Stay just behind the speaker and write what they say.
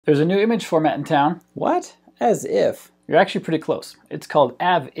There's a new image format in town. What? As if. You're actually pretty close. It's called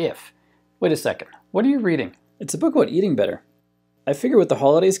AVIF. Wait a second. What are you reading? It's a book about eating better. I figure with the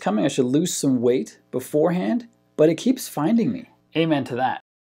holidays coming, I should lose some weight beforehand, but it keeps finding me. Amen to that.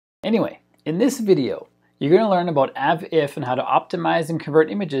 Anyway, in this video, you're going to learn about AVIF and how to optimize and convert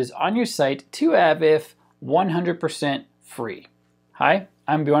images on your site to AVIF 100% free. Hi,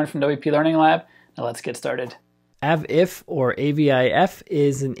 I'm Bjorn from WPLearningLab. Now let's get started. AVIF, or AVIF,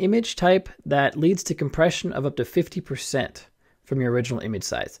 is an image type that leads to compression of up to 50% from your original image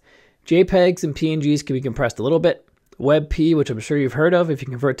size. JPEGs and PNGs can be compressed a little bit. WebP, which I'm sure you've heard of, if you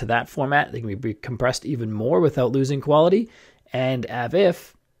convert to that format, they can be compressed even more without losing quality. And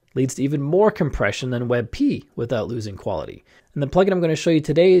AVIF leads to even more compression than WebP without losing quality. And the plugin I'm going to show you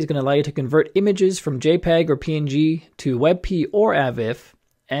today is going to allow you to convert images from JPEG or PNG to WebP or AVIF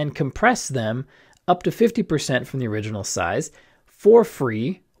and compress them up to 50% from the original size for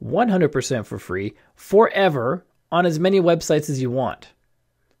free, 100% for free, forever on as many websites as you want.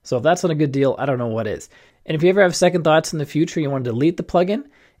 So if that's not a good deal, I don't know what is. And if you ever have second thoughts in the future, you want to delete the plugin,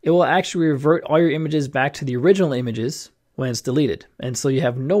 it will actually revert all your images back to the original images when it's deleted. And so you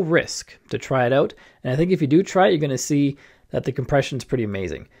have no risk to try it out. And I think if you do try it, you're going to see that the compression is pretty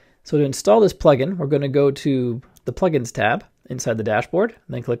amazing. So to install this plugin, we're going to go to the Plugins tab inside the dashboard,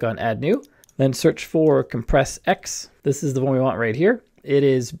 and then click on Add New. Then search for CompressX. This is the one we want right here. It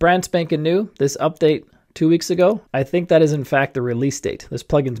is brand spanking new. This update 2 weeks ago. I think that is in fact the release date. This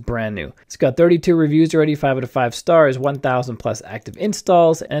plugin's brand new. It's got 32 reviews already, 5 out of 5 stars, 1,000 plus active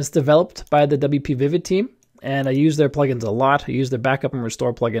installs, and it's developed by the WPVivid team. And I use their plugins a lot. I use their backup and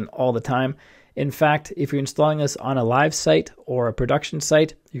restore plugin all the time. In fact, if you're installing this on a live site or a production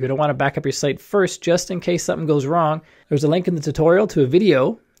site, you're going to want to back up your site first just in case something goes wrong. There's a link in the tutorial to a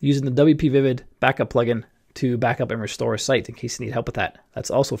video using the WPVivid backup plugin to back up and restore a site in case you need help with that.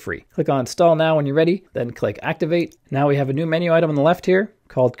 That's also free. Click on Install Now when you're ready, then click Activate. Now we have a new menu item on the left here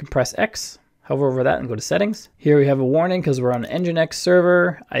called CompressX. Hover over that and go to Settings. Here we have a warning because we're on an Nginx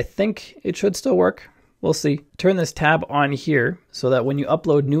server. I think it should still work. We'll see. Turn this tab on here so that when you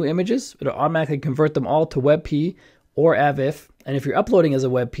upload new images, it'll automatically convert them all to WebP or AVIF. And if you're uploading as a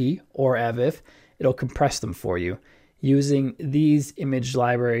WebP or AVIF, it'll compress them for you using these image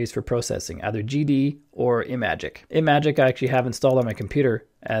libraries for processing, either GD or Imagic. Imagic I actually have installed on my computer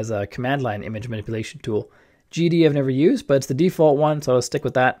as a command line image manipulation tool. GD I've never used, but it's the default one, so I'll stick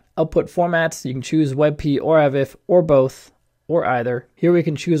with that. Output formats, you can choose WebP or AVIF or both or either. Here we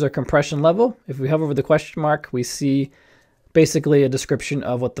can choose our compression level. If we hover over the question mark, we see basically a description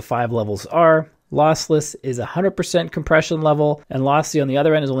of what the 5 levels are. Lossless is 100% compression level, and lossy on the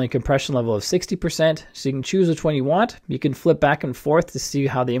other end is only a compression level of 60%. So you can choose which one you want. You can flip back and forth to see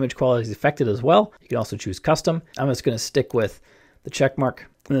how the image quality is affected as well. You can also choose custom. I'm just going to stick with the check mark.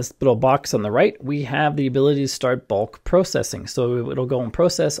 In this little box on the right, we have the ability to start bulk processing. So it'll go and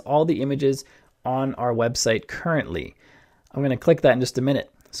process all the images on our website currently. I'm going to click that in just a minute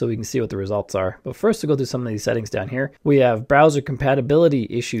so we can see what the results are. But first, we'll go through some of these settings down here. We have browser compatibility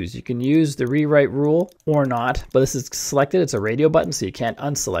issues. You can use the rewrite rule or not, but this is selected. It's a radio button, so you can't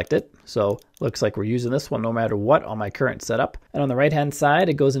unselect it. So looks like we're using this one no matter what on my current setup. And on the right-hand side,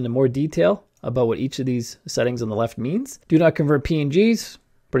 it goes into more detail about what each of these settings on the left means. Do not convert PNGs,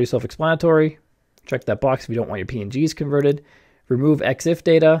 pretty self-explanatory. Check that box if you don't want your PNGs converted. Remove EXIF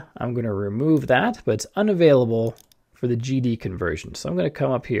data. I'm going to remove that, but it's unavailable for the GD conversion. So I'm going to come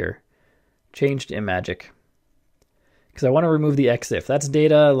up here, change to Imagic, because I want to remove the EXIF. That's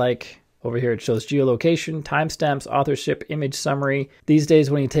data like over here. It shows geolocation, timestamps, authorship, image summary. These days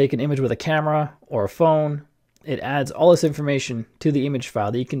when you take an image with a camera or a phone, it adds all this information to the image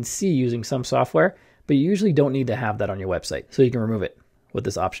file that you can see using some software, but you usually don't need to have that on your website. So you can remove it with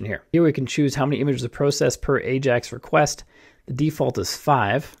this option here. Here we can choose how many images to process per AJAX request. The default is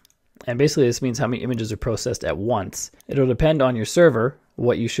 5. And basically this means how many images are processed at once. It'll depend on your server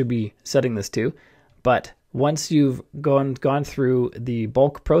what you should be setting this to. But once you've gone through the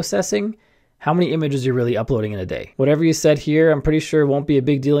bulk processing, how many images you're really uploading in a day. Whatever you set here, I'm pretty sure won't be a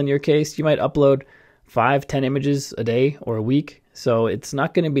big deal in your case. You might upload 5, 10 images a day or a week. So it's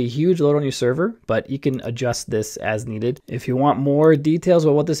not going to be a huge load on your server, but you can adjust this as needed. If you want more details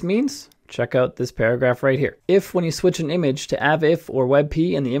about what this means, check out this paragraph right here. If when you switch an image to AVIF or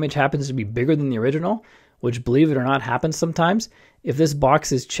WebP and the image happens to be bigger than the original, which believe it or not happens sometimes, if this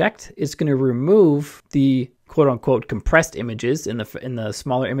box is checked, it's going to remove the quote-unquote compressed images in the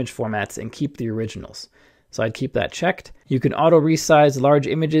smaller image formats and keep the originals. So I'd keep that checked. You can auto resize large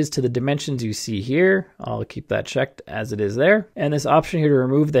images to the dimensions you see here. I'll keep that checked as it is there. And this option here to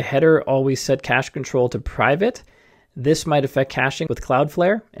remove the header, always set cache control to private. This might affect caching with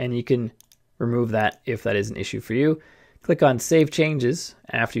Cloudflare, and you can remove that if that is an issue for you. Click on Save Changes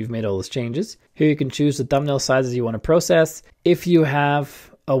after you've made all those changes. Here you can choose the thumbnail sizes you want to process. If you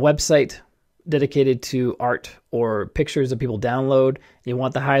have a website dedicated to art or pictures that people download, you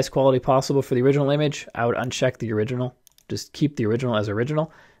want the highest quality possible for the original image, I would uncheck the original. Just keep the original as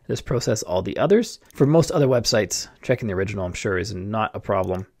original. Just process all the others. For most other websites, checking the original, I'm sure, is not a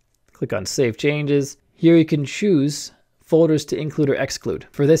problem. Click on Save Changes. Here you can choose folders to include or exclude.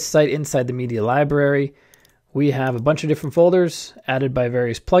 For this site inside the media library, we have a bunch of different folders added by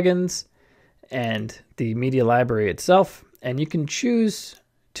various plugins and the media library itself. And you can choose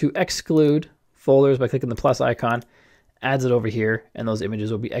to exclude folders by clicking the plus icon, adds it over here, and those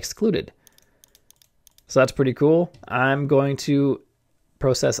images will be excluded. So that's pretty cool. I'm going to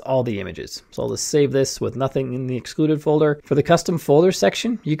process all the images. So I'll just save this with nothing in the excluded folder. For the custom folder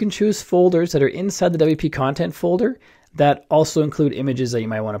section, you can choose folders that are inside the WP content folder that also include images that you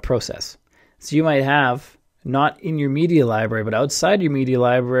might want to process. So you might have, not in your media library, but outside your media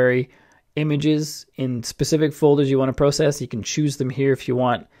library, images in specific folders you want to process. You can choose them here if you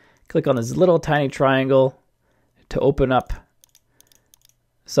want. Click on this little tiny triangle to open up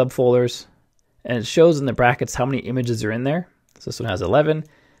subfolders, and it shows in the brackets how many images are in there. So this one has 11,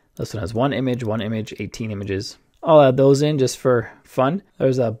 this one has one image, 18 images. I'll add those in just for fun.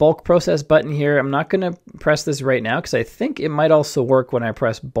 There's a bulk process button here. I'm not going to press this right now because I think it might also work when I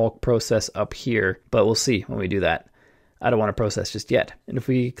press bulk process up here, but we'll see when we do that. I don't want to process just yet. And if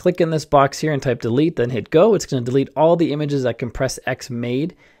we click in this box here and type delete, then hit go, it's going to delete all the images that CompressX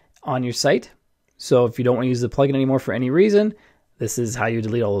made on your site. So if you don't want to use the plugin anymore for any reason, this is how you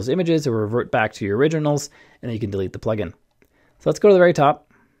delete all those images. It will revert back to your originals, and then you can delete the plugin. So let's go to the very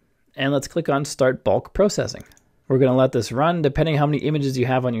top, and let's click on Start Bulk Processing. We're going to let this run. Depending on how many images you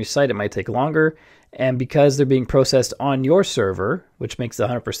have on your site, it might take longer. And because they're being processed on your server, which makes it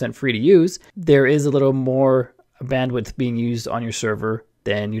 100% free to use, there is a little more bandwidth being used on your server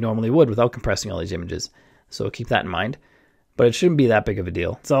than you normally would without compressing all these images. So keep that in mind. But it shouldn't be that big of a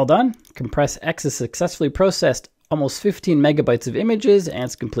deal. It's all done. CompressX has successfully processed almost 15 megabytes of images, and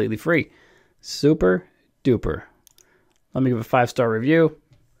it's completely free. Super duper. Let me give a 5-star review.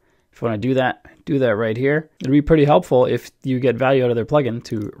 If you want to do that right here. It'd be pretty helpful if you get value out of their plugin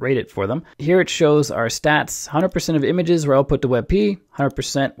to rate it for them. Here it shows our stats. 100% of images were output to WebP,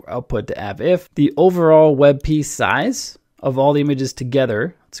 100% were output to AVIF. The overall WebP size of all the images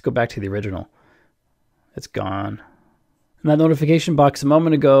together, let's go back to the original. It's gone. And that notification box a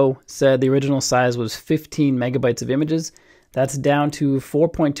moment ago said the original size was 15 megabytes of images. That's down to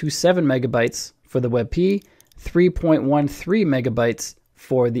 4.27 megabytes for the WebP, 3.13 megabytes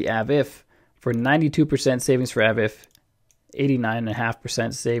for the AVIF, for 92% savings for AVIF,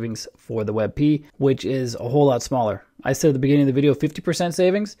 89.5% savings for the WebP, which is a whole lot smaller. I said at the beginning of the video 50%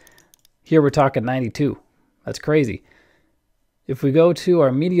 savings. Here we're talking 92. That's crazy. If we go to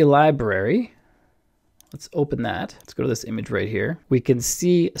our media library, let's open that. Let's go to this image right here. We can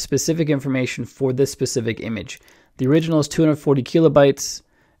see specific information for this specific image. The original is 240 kilobytes,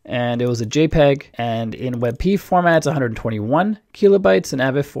 and it was a JPEG, and in WebP format, it's 121 kilobytes. In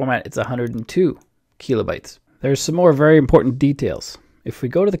AVIF format, it's 102 kilobytes. There's some more very important details. If we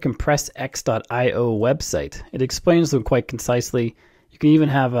go to the CompressX.io website, it explains them quite concisely. You can even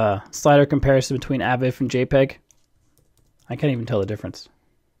have a slider comparison between AVIF and JPEG. I can't even tell the difference.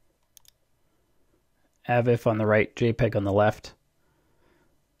 AVIF on the right, JPEG on the left.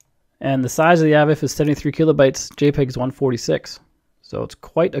 And the size of the AVIF is 73 kilobytes, JPEG is 146. So it's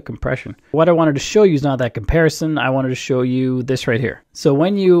quite a compression. What I wanted to show you is not that comparison. I wanted to show you this right here. So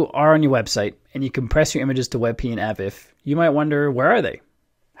when you are on your website and you compress your images to WebP and AVIF, you might wonder, where are they?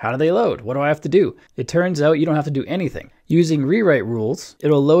 How do they load? What do I have to do? It turns out you don't have to do anything. Using rewrite rules,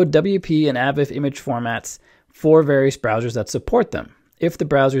 it'll load WP and AVIF image formats for various browsers that support them. If the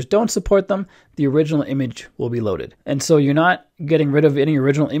browsers don't support them, the original image will be loaded. And so you're not getting rid of any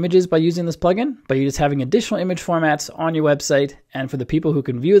original images by using this plugin, but you're just having additional image formats on your website. And for the people who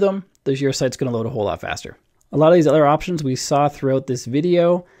can view them, your site's going to load a whole lot faster. A lot of these other options we saw throughout this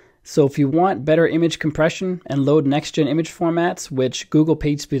video. So if you want better image compression and load next-gen image formats, which Google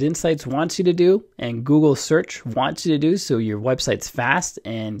PageSpeed Insights wants you to do, and Google Search wants you to do, so your website's fast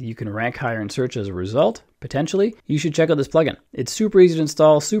and you can rank higher in search as a result, potentially, you should check out this plugin. It's super easy to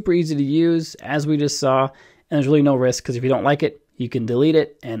install, super easy to use, as we just saw, and there's really no risk, because if you don't like it, you can delete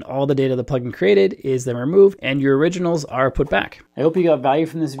it, and all the data the plugin created is then removed, and your originals are put back. I hope you got value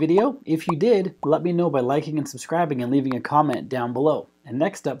from this video. If you did, let me know by liking and subscribing and leaving a comment down below. And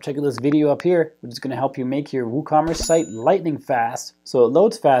next up, check out this video up here, which is going to help you make your WooCommerce site lightning fast, so it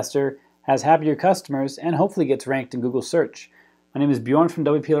loads faster, has happier customers, and hopefully gets ranked in Google search. My name is Bjorn from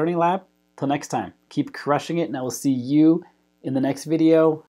WP Learning Lab. Till next time, keep crushing it, and I will see you in the next video.